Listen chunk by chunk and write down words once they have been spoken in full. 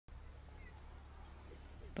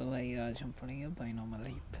तो भाई आज हम पढ़ेंगे बाइनोमियल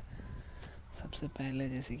हीप। सबसे पहले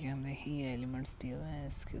जैसे कि हमने ही एलिमेंट्स दिए हुए हैं,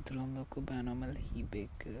 इसके थ्रू हम लोग को बाइनोमियल हीप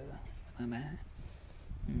एक बनाना है।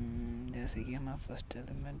 जैसे कि हमारा फर्स्ट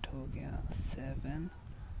एलिमेंट हो गया 7,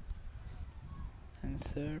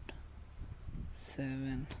 इंसर्ट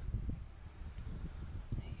 7,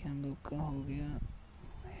 ये हम लोग का हो गया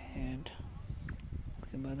हेड।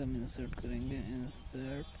 उसके बाद हम इंसर्ट करेंगे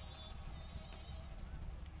इंसर्ट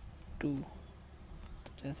 2।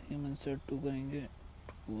 जैसे कि हम इंसर्ट 2 करेंगे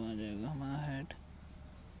 2 आ जाएगा हमारा हेड।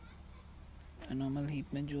 बाइनोमियल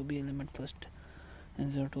हीप में जो भी एलिमेंट फर्स्ट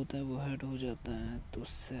इंसर्ट होता है वो हेड हो जाता है। तो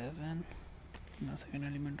 7 हमारा सेकेंड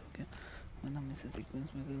एलिमेंट हो गया। मतलब हम इसे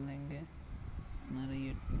सीक्वेंस में कर लेंगे। हमारा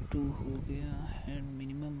ये 2 हो गया हेड।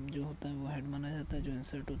 मिनिमम जो होता है वो हेड माना जाता है, जो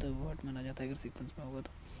इंसर्ट होता है वो हेड माना जाता है अगर सीक्वेंस में होगा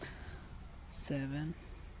तो। 7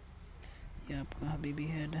 ये आपका अभी भी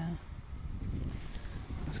हेड है।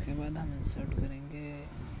 उसके बाद हम इंसर्ट करेंगे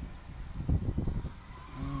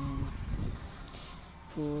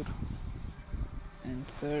 4,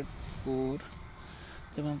 इंसर्ट 4।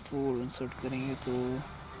 जब हम 4 इंसर्ट करेंगे तो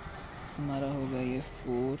हमारा होगा ये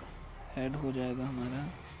 4 हेड हो जाएगा हमारा।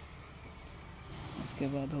 उसके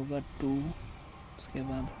बाद होगा 2, उसके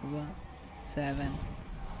बाद होगा 7।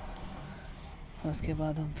 उसके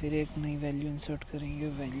बाद हम फिर एक नई वैल्यू इंसर्ट करेंगे।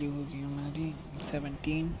 वैल्यू होगी हमारी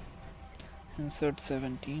 17, इंसर्ट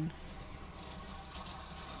 17।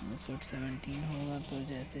 इंसर्ट 17 होगा तो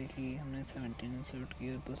जैसे कि हमने 17 इंसर्ट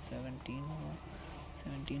किया तो 17 होगा।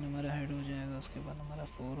 17 हमारा हेड हो जाएगा। उसके बाद हमारा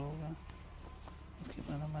 4 होगा। उसके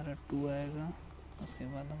बाद हमारा 2 आएगा। उसके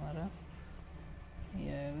बाद हमारा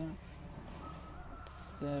ये आएगा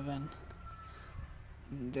 7।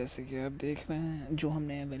 जैसे कि आप देख रहे हैं जो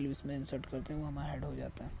हमने वैल्यू इसमें इंसर्ट करते हैं वो हमारा हेड हो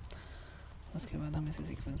जाता है। उसके बाद हम इसे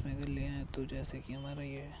सीक्वेंस में अगर ले आए तो जैसे कि हमारा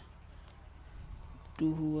ये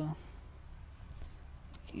 2 हुआ,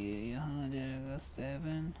 ये यहाँ आ जाएगा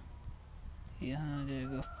 7, यहाँ आ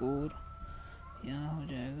जाएगा 4, यहाँ हो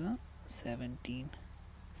जाएगा 17।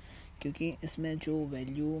 क्योंकि इसमें जो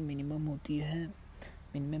वैल्यू मिनिमम होती है,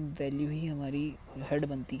 मिनिमम वैल्यू ही हमारी हेड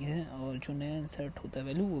बनती है, और जो नया इंसर्ट होता है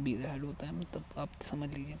वैल्यू वो भी हेड होता है। मतलब आप समझ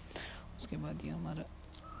लीजिए। उसके बाद ये हमारा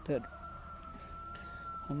इधर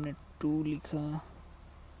हमने 2 लिखा,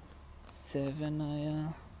 7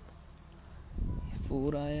 आया,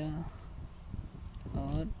 4 आया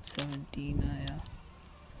और 17 आया।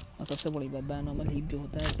 और सबसे बड़ी बात, बाइनोमियल हीप जो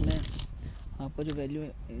होता है इसमें आपका जो वैल्यू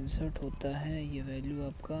इंसर्ट होता है ये वैल्यू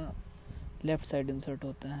आपका लेफ़्ट साइड इंसर्ट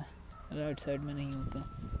होता है, राइट साइड में नहीं होता।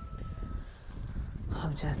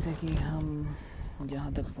 अब जैसे कि हम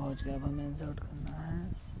जहाँ तक पहुँच गए, अब हमें इंसर्ट करना है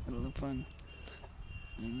 11।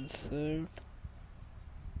 इंसर्ट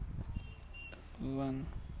 1,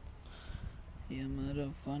 ये हमारा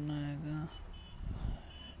 1 आएगा,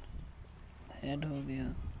 हेड हो गया।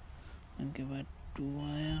 उनके बाद 2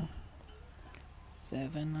 आया,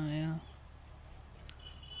 7 आया,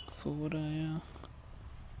 4 आया,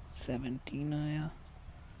 17 आया।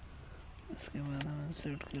 उसके बाद हम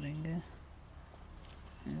इंसर्ट करेंगे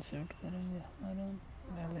हमारा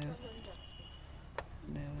 11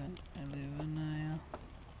 आया,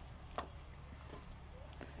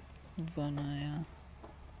 1 आया,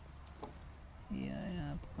 ये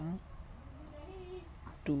आया आपका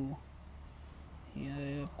 2, ये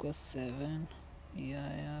आया आपका 7, ये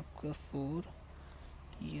आया आपका 4,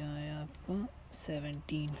 ये आया आपका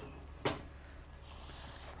 17।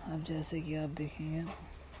 अब जैसे कि आप देखेंगे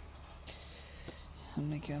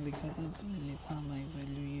हमने क्या लिखा था, तो लिखा हमारी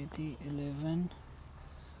वैल्यू ये थी 11,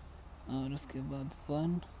 और उसके बाद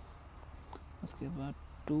 1, उसके बाद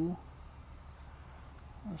 2,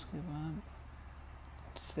 उसके बाद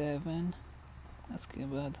 7, उसके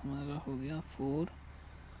बाद हमारा हो गया 4,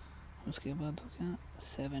 उसके बाद हो गया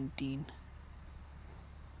 17।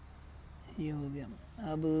 ये हो गया।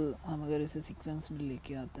 अब हम अगर इसे सीक्वेंस में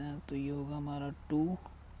लेके आते हैं तो ये होगा हमारा 2,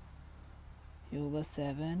 ये होगा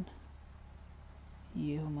 7,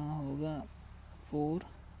 ये हमारा होगा 4,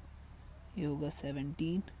 ये होगा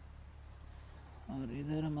 17, और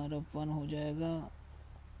इधर हमारा 1 हो जाएगा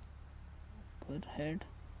पर हेड,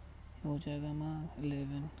 हो जाएगा हमारा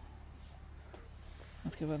 11।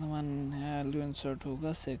 उसके बाद हमारा वैल्यू इंसर्ट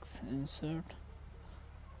होगा 6, इंसर्ट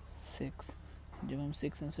 6। जब हम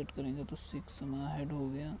 6 इंसर्ट करेंगे तो 6 हमारा हेड हो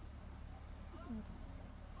गया,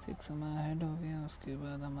 6 हमारा हेड हो गया। उसके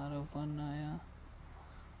बाद हमारा 1 आया,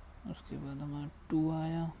 उसके बाद हमारा 2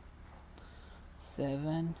 आया,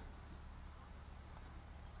 7,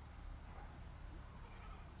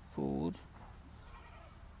 4,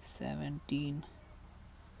 17,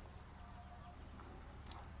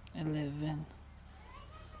 11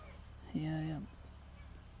 ये आया।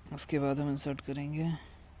 उसके बाद हम इंसर्ट करेंगे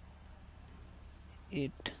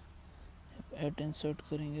 8। 8 इंसर्ट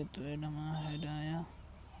करेंगे तो 8 हमारा हेड आया,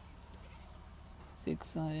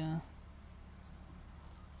 6 आया,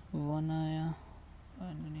 1 आया,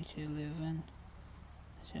 1 के नीचे 11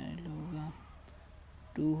 चाइल्ड होगा,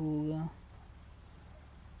 2 होगा,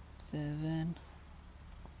 7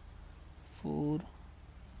 4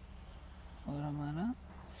 और हमारा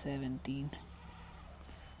 17।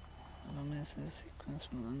 अब हमें ऐसे सीक्वेंस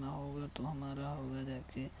बनाना होगा तो हमारा होगा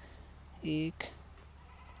जाके 1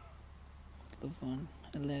 मतलब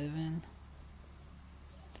 1 11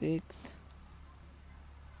 6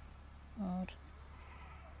 और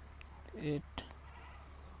 8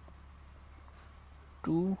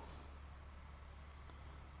 2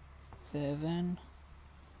 7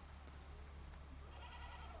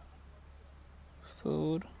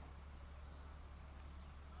 4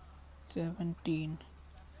 17।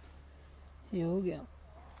 ये हो गया।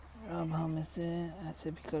 अब हम इसे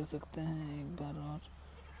ऐसे भी कर सकते हैं, एक बार और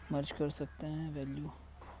मर्ज कर सकते हैं वैल्यू।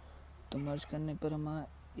 तो मर्ज करने पर हमारा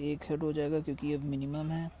एक हेड हो जाएगा क्योंकि ये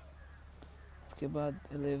मिनिमम है। उसके बाद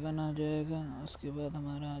 11 आ जाएगा, उसके बाद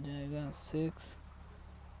हमारा आ जाएगा 6,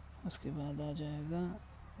 उसके बाद आ जाएगा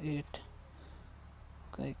 8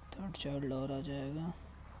 का एक थर्ड चाइल्ड और आ जाएगा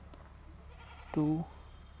 2,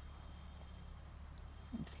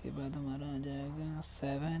 इसके बाद हमारा आ जाएगा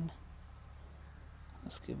 7,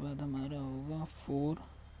 उसके बाद हमारा होगा 4,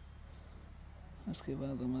 उसके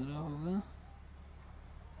बाद हमारा होगा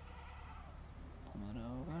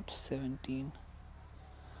 17।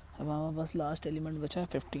 अब हमारे पास लास्ट एलिमेंट बचा है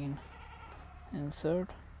 15।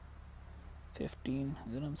 इंसर्ट 15,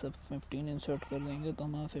 अगर हम सब 15 इंसर्ट कर देंगे तो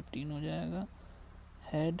हमारा 15 हो जाएगा।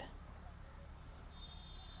 हेड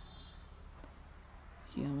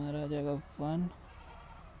ये हमारा आ जाएगा 1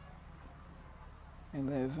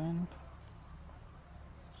 11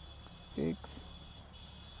 6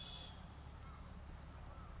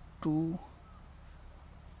 2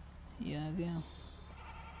 ये आ गया,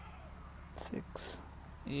 6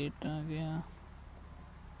 8 आ गया,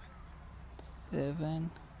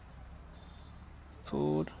 7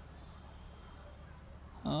 4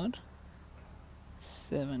 और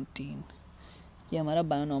 17। ये हमारा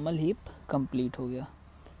बायोनॉर्मल हीप कंप्लीट हो गया।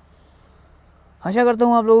 आशा करता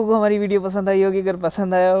हूँ आप लोगों को हमारी वीडियो पसंद आई होगी। अगर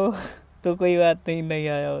पसंद आया हो तो कोई बात नहीं, नहीं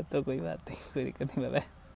आया हो तो कोई बात नहीं, कोई दिक्कत नहीं। Bye bye.